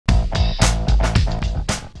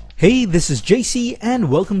Hey, this is JC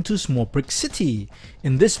and welcome to Small Brick City.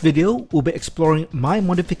 In this video, we'll be exploring my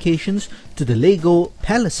modifications to the LEGO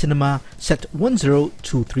Palace Cinema Set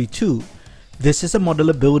 10232. This is a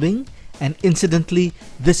modular building, and incidentally,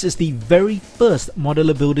 this is the very first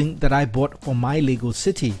modular building that I bought for my LEGO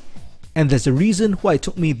city. And there's a reason why it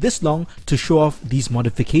took me this long to show off these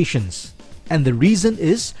modifications. And the reason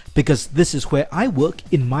is because this is where I work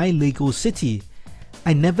in my LEGO city.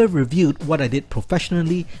 I never reviewed what I did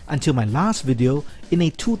professionally until my last video in a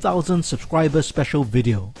 2000 subscriber special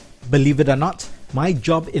video. Believe it or not, my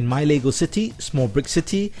job in my LEGO city, Small Brick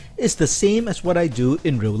City, is the same as what I do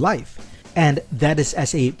in real life. And that is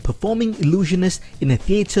as a performing illusionist in a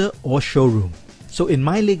theatre or showroom. So in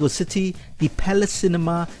my LEGO city, the Palace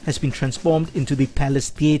Cinema has been transformed into the Palace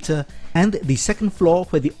Theatre, and the second floor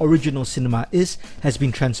where the original cinema is has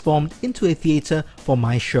been transformed into a theatre for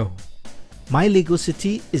my show. My LEGO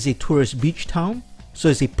city is a tourist beach town, so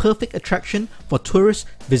it's a perfect attraction for tourists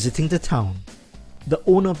visiting the town. The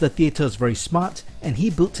owner of the theatre is very smart, and he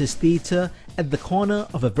built his theatre at the corner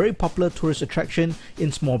of a very popular tourist attraction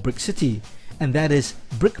in Small Brick City, and that is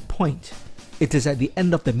Brick Point. It is at the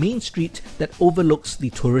end of the main street that overlooks the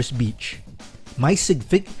tourist beach. My sig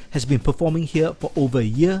fig has been performing here for over a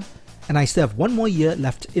year, and I still have one more year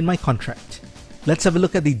left in my contract. Let's have a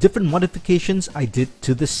look at the different modifications I did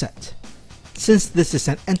to the set. Since this is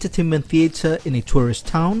an entertainment theatre in a tourist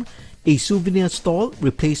town, a souvenir stall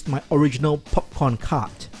replaced my original popcorn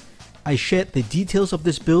cart. I shared the details of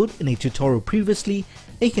this build in a tutorial previously,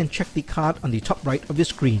 and you can check the card on the top right of your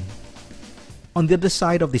screen. On the other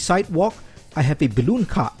side of the sidewalk, I have a balloon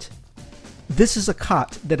cart. This is a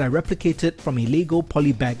cart that I replicated from a LEGO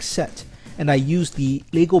polybag set, and I used the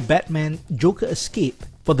LEGO Batman Joker Escape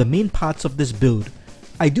for the main parts of this build.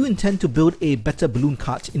 I do intend to build a better balloon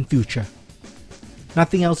cart in future.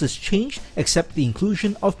 Nothing else has changed except the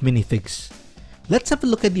inclusion of minifigs. Let's have a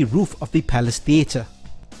look at the roof of the Palace Theatre.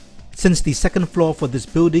 Since the second floor for this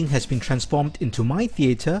building has been transformed into my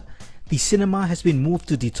theatre, the cinema has been moved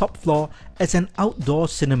to the top floor as an outdoor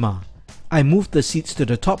cinema. I moved the seats to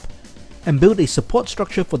the top and built a support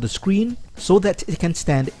structure for the screen so that it can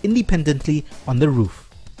stand independently on the roof.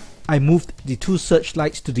 I moved the two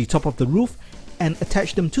searchlights to the top of the roof and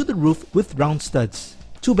attached them to the roof with round studs.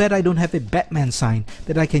 Too bad I don't have a Batman sign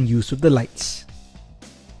that I can use with the lights.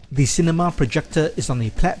 The cinema projector is on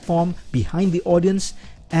a platform behind the audience,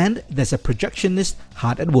 and there's a projectionist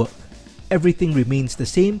hard at work. Everything remains the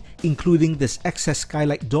same, including this access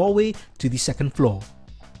skylight doorway to the second floor.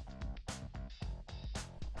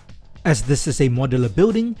 As this is a modular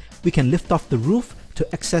building, we can lift off the roof to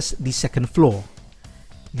access the second floor.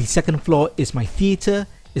 The second floor is my theatre.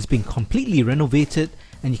 It's been completely renovated,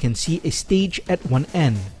 and you can see a stage at one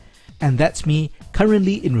end, and that's me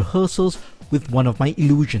currently in rehearsals with one of my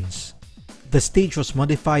illusions. The stage was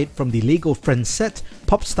modified from the LEGO Friends set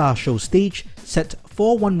Popstar Show stage set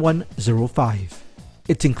 41105.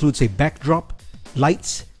 It includes a backdrop,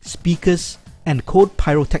 lights, speakers, and cold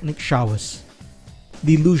pyrotechnic showers.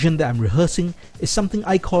 The illusion that I'm rehearsing is something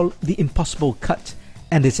I call the Impossible Cut,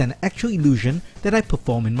 and it's an actual illusion that I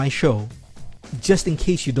perform in my show. Just in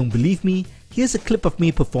case you don't believe me, here's a clip of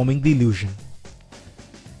me performing the illusion.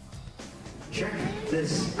 Check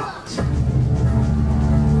this out.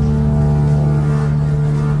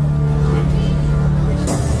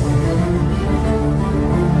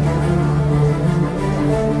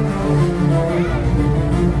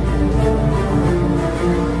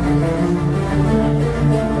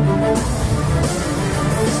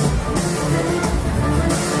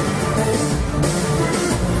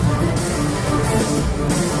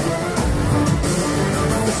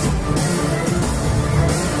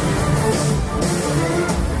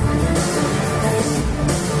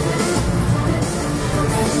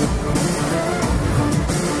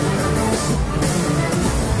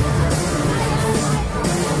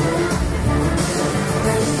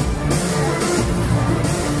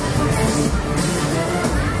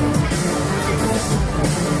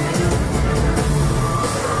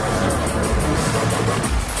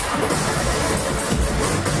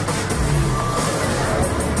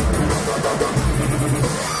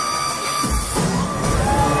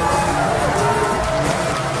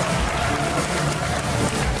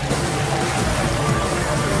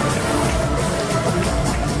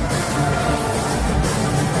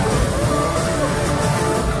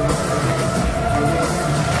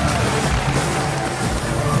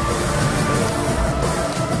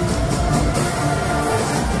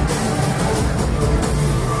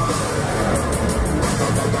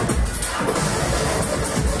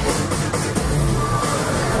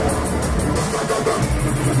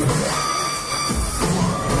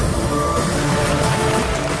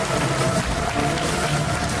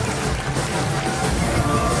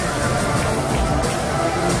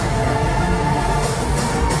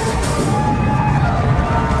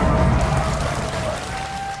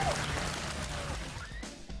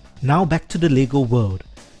 Now back to the LEGO world.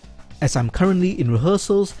 As I'm currently in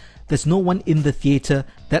rehearsals, there's no one in the theatre,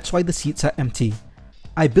 that's why the seats are empty.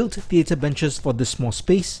 I built theatre benches for this small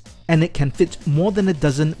space, and it can fit more than a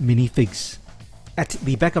dozen minifigs. At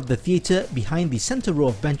the back of the theatre, behind the centre row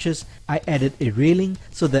of benches, I added a railing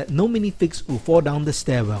so that no minifigs will fall down the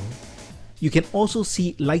stairwell. You can also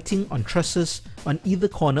see lighting on trusses on either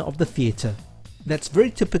corner of the theatre. That's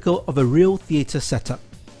very typical of a real theatre setup.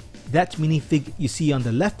 That minifig you see on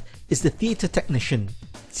the left is the theatre technician.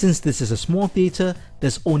 Since this is a small theatre,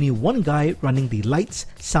 there's only one guy running the lights,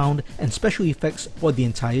 sound and special effects for the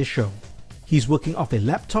entire show. He's working off a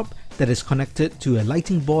laptop that is connected to a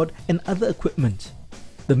lighting board and other equipment.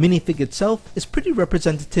 The minifig itself is pretty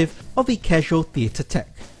representative of a casual theatre tech.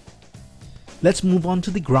 Let's move on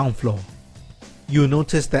to the ground floor. You'll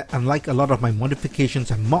notice that unlike a lot of my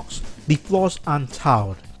modifications and MOCs, the floors aren't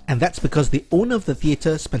tiled. And that's because the owner of the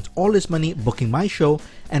theatre spent all his money booking my show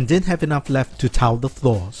and didn't have enough left to tile the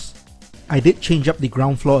floors. I did change up the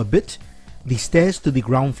ground floor a bit. The stairs to the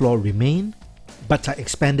ground floor remain, but I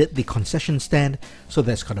expanded the concession stand so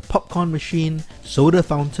there's got a popcorn machine, soda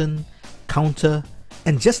fountain, counter,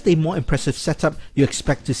 and just a more impressive setup you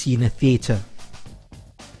expect to see in a theatre.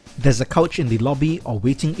 There's a couch in the lobby or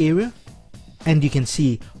waiting area, and you can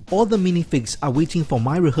see all the minifigs are waiting for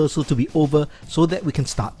my rehearsal to be over so that we can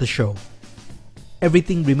start the show.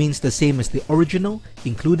 Everything remains the same as the original,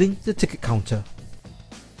 including the ticket counter.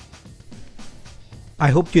 I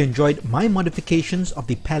hope you enjoyed my modifications of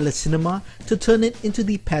the Palace Cinema to turn it into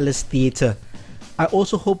the Palace Theatre. I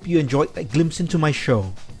also hope you enjoyed a glimpse into my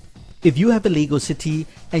show. If you have a LEGO city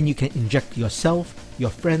and you can inject yourself, your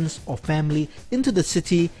friends or family into the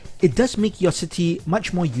city, it does make your city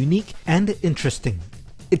much more unique and interesting.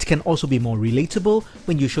 It can also be more relatable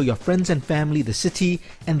when you show your friends and family the city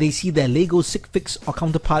and they see their LEGO sig figs or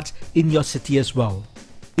counterparts in your city as well.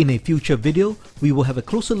 In a future video, we will have a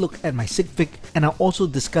closer look at my sig fig and I'll also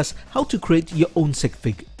discuss how to create your own sig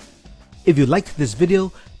fig. If you liked this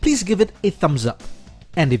video, please give it a thumbs up.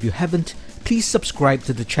 And if you haven't, please subscribe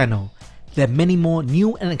to the channel. There are many more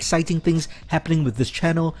new and exciting things happening with this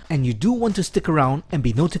channel and you do want to stick around and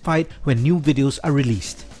be notified when new videos are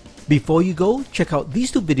released. Before you go, check out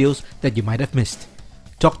these two videos that you might have missed.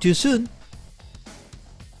 Talk to you soon!